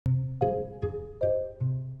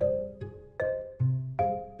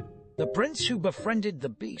The prince who befriended the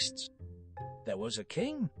beasts. There was a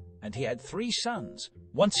king, and he had 3 sons.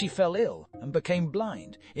 Once he fell ill and became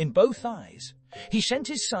blind in both eyes. He sent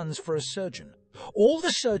his sons for a surgeon. All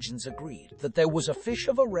the surgeons agreed that there was a fish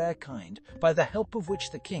of a rare kind by the help of which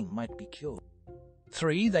the king might be cured.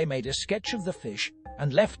 3, they made a sketch of the fish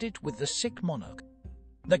and left it with the sick monarch.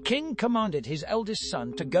 The king commanded his eldest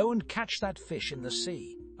son to go and catch that fish in the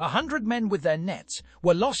sea. 100 men with their nets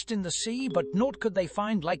were lost in the sea, but naught could they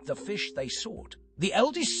find like the fish they sought. The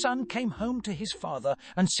eldest son came home to his father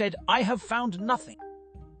and said, "I have found nothing."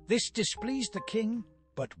 This displeased the king,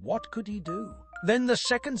 but what could he do? Then the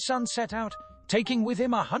second son set out, taking with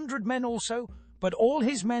him 100 men also, but all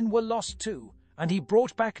his men were lost too, and he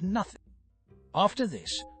brought back nothing. After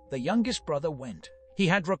this, the youngest brother went. He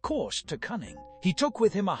had recourse to cunning. He took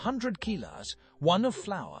with him 100 kilos, 1 of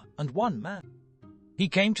flour, and 1 man. He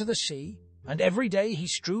came to the sea, and every day he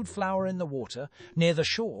strewed flour in the water near the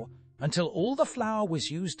shore, until all the flour was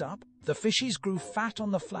used up. The fishes grew fat on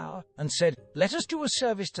the flour, and said, "Let us do a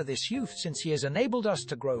service to this youth, since he has enabled us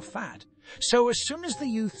to grow fat." So as soon as the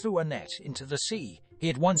youth threw a net into the sea, he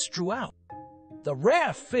at once drew out the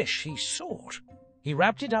rare fish he sought. He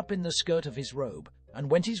wrapped it up in the skirt of his robe, and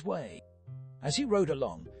went his way. As he rode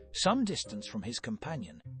along, some distance from his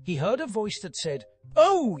companion, he heard a voice that said,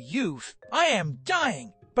 "O youth, I am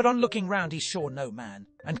dying!" But on looking round he saw no man,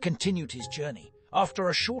 and continued his journey. After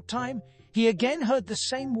a short time, he again heard the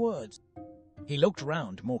same words. He looked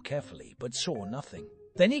round more carefully, but saw nothing.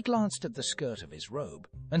 Then he glanced at the skirt of his robe,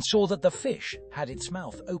 and saw that the fish had its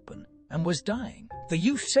mouth open, and was dying. The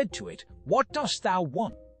youth said to it, "What dost thou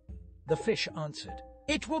want?" The fish answered,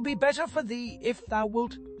 "It will be better for thee if thou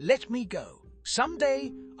wilt let me go. Some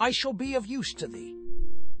day I shall be of use to thee."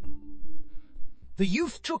 The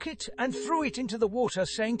youth took it and threw it into the water,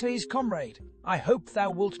 saying to his comrade, "I hope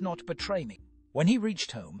thou wilt not betray me." When he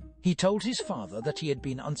reached home, he told his father that he had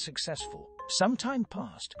been unsuccessful. Some time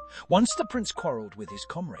passed. Once the prince quarrelled with his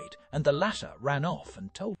comrade, and the latter ran off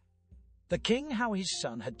and told the king how his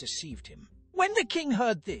son had deceived him. When the king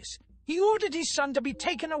heard this, he ordered his son to be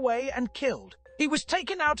taken away and killed. He was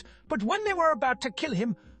taken out, but when they were about to kill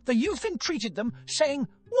him, the youth entreated them, saying,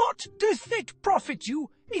 "What doth it profit you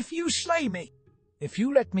if you slay me? If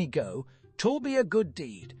you let me go, 'twill be a good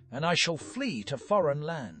deed, and I shall flee to foreign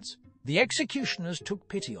lands." The executioners took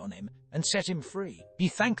pity on him and set him free. He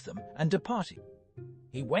thanked them and departed.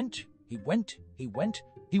 He went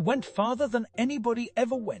farther than anybody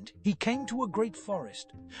ever went. He came to a great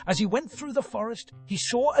forest. As he went through the forest, he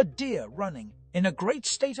saw a deer running. In a great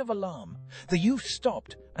state of alarm, the youth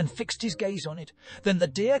stopped and fixed his gaze on it. Then the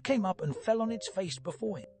deer came up and fell on its face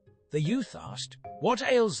before him. The youth asked, "What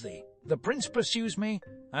ails thee?" "The prince pursues me,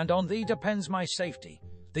 and on thee depends my safety."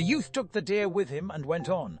 The youth took the deer with him and went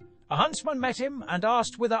on. A huntsman met him and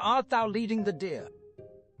asked, "Whither art thou leading the deer?"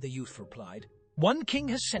 The youth replied, "One king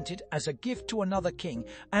has sent it as a gift to another king,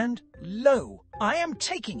 and lo, I am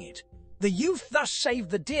taking it." The youth thus saved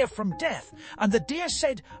the deer from death, and the deer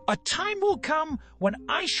said, "A time will come when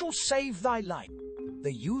I shall save thy life."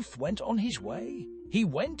 The youth went on his way. He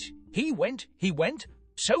went.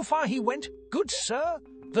 So far he went, good sir,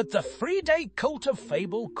 that the 3-day colt of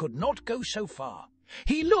fable could not go so far.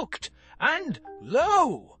 He looked, and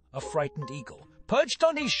lo, a frightened eagle perched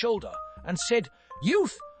on his shoulder and said,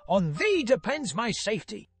 "Youth, on thee depends my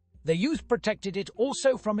safety." The youth protected it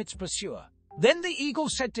also from its pursuer. Then the eagle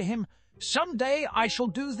said to him, "Some day I shall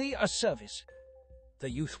do thee a service." The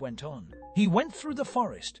youth went on. He went through the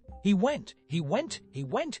forest. He went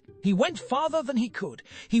farther than he could.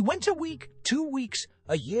 He went a week, 2 weeks,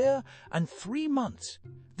 a year, and 3 months.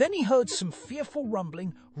 Then he heard some fearful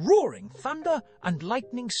rumbling, roaring, thunder, and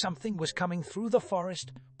lightning. Something was coming through the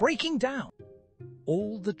forest, breaking down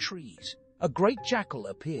all the trees. A great jackal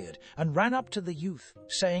appeared and ran up to the youth,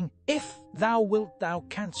 saying, "If thou wilt, thou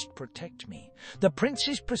canst protect me. The prince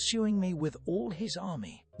is pursuing me with all his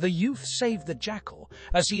army." The youth saved the jackal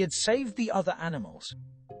as he had saved the other animals.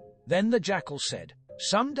 Then the jackal said,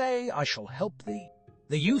 "Some day I shall help thee."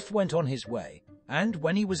 The youth went on his way, and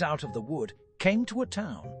when he was out of the wood, came to a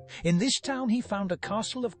town. In this town he found a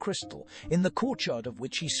castle of crystal, in the courtyard of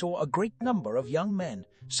which he saw a great number of young men,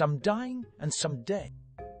 some dying and some dead.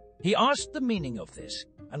 He asked the meaning of this,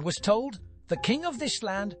 and was told, "The king of this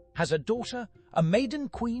land has a daughter, a maiden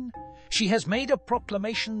queen. She has made a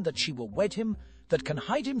proclamation that she will wed him, that can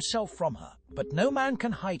hide himself from her, but no man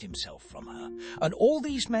can hide himself from her. And all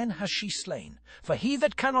these men has she slain, for he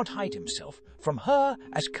that cannot hide himself from her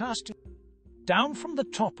has cast him down from the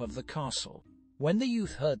top of the castle." When the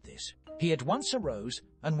youth heard this, he at once arose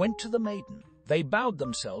and went to the maiden. They bowed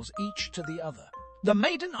themselves each to the other. The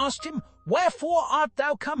maiden asked him, "Wherefore art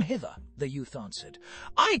thou come hither?" The youth answered,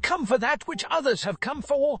 "I come for that which others have come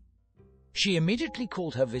for." She immediately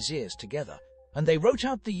called her viziers together, and they wrote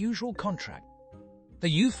out the usual contract. The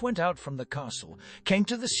youth went out from the castle, came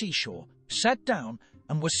to the seashore, sat down,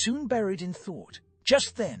 and was soon buried in thought.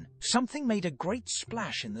 Just then, something made a great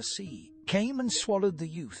splash in the sea, came and swallowed the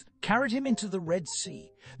youth, carried him into the Red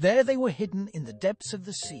Sea. There they were hidden in the depths of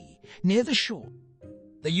the sea, near the shore.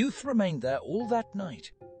 The youth remained there all that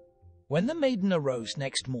night. When the maiden arose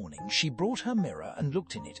next morning, she brought her mirror and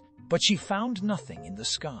looked in it, but she found nothing in the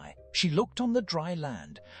sky. She looked on the dry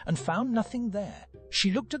land and found nothing there.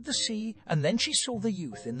 She looked at the sea, and then she saw the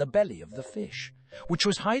youth in the belly of the fish, which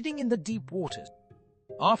was hiding in the deep waters.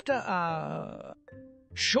 After a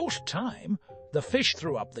short time, the fish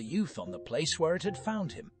threw up the youth on the place where it had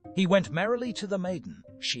found him. He went merrily to the maiden.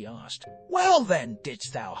 She asked, "Well then,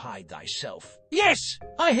 didst thou hide thyself?" "Yes,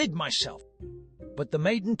 I hid myself." But the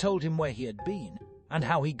maiden told him where he had been, and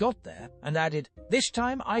how he got there, and added, "This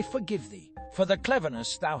time I forgive thee, for the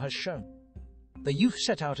cleverness thou hast shown." The youth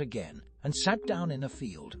set out again, and sat down in a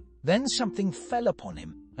field. Then something fell upon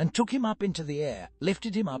him, and took him up into the air,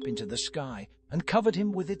 lifted him up into the sky, and covered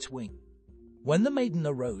him with its wing. When the maiden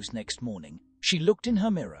arose next morning, she looked in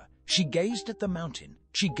her mirror. She gazed at the mountain,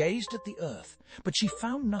 she gazed at the earth, but she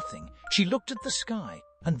found nothing. She looked at the sky,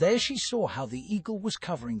 and there she saw how the eagle was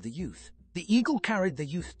covering the youth. The eagle carried the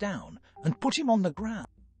youth down and put him on the ground.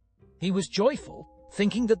 He was joyful,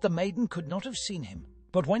 thinking that the maiden could not have seen him,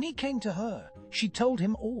 but when he came to her, she told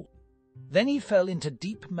him all. Then he fell into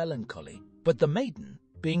deep melancholy, but the maiden,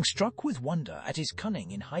 being struck with wonder at his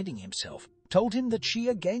cunning in hiding himself, told him that she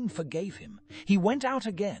again forgave him. He went out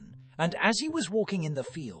again, and as he was walking in the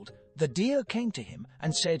field, the deer came to him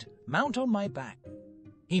and said, "Mount on my back."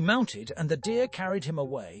 He mounted, and the deer carried him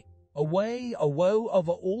away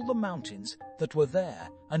over all the mountains that were there,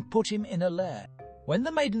 and put him in a lair. When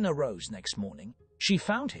the maiden arose next morning, she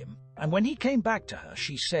found him, and when he came back to her,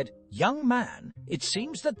 she said, "Young man, it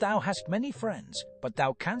seems that thou hast many friends, but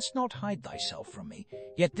thou canst not hide thyself from me.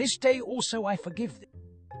 Yet this day also I forgive thee."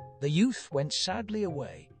 The youth went sadly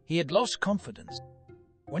away. He had lost confidence.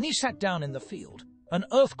 When he sat down in the field, an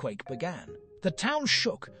earthquake began. The town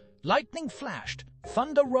shook, lightning flashed,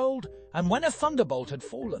 thunder rolled, and when a thunderbolt had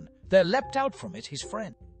fallen, there leapt out from it his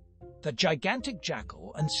friend, the gigantic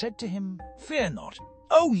jackal, and said to him, "Fear not,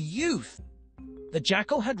 O youth!" The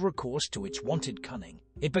jackal had recourse to its wonted cunning.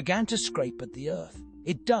 It began to scrape at the earth.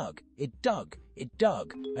 It dug,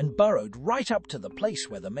 and burrowed right up to the place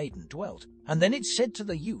where the maiden dwelt. And then it said to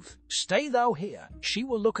the youth, "Stay thou here. She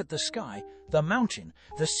will look at the sky, the mountain,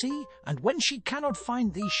 the sea, and when she cannot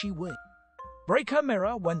find thee, she will. Break her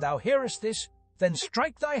mirror when thou hearest this, then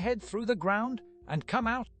strike thy head through the ground, and come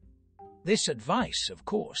out." This advice, of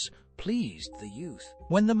course, pleased the youth.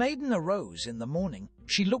 When the maiden arose in the morning,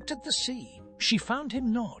 she looked at the sea. She found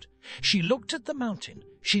him not. She looked at the mountain.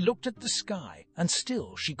 She looked at the sky, and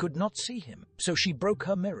still she could not see him. So she broke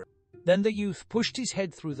her mirror. Then the youth pushed his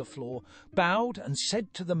head through the floor, bowed, and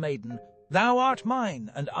said to the maiden, "Thou art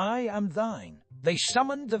mine, and I am thine." They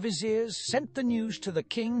summoned the viziers, sent the news to the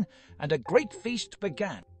king, and a great feast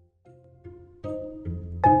began.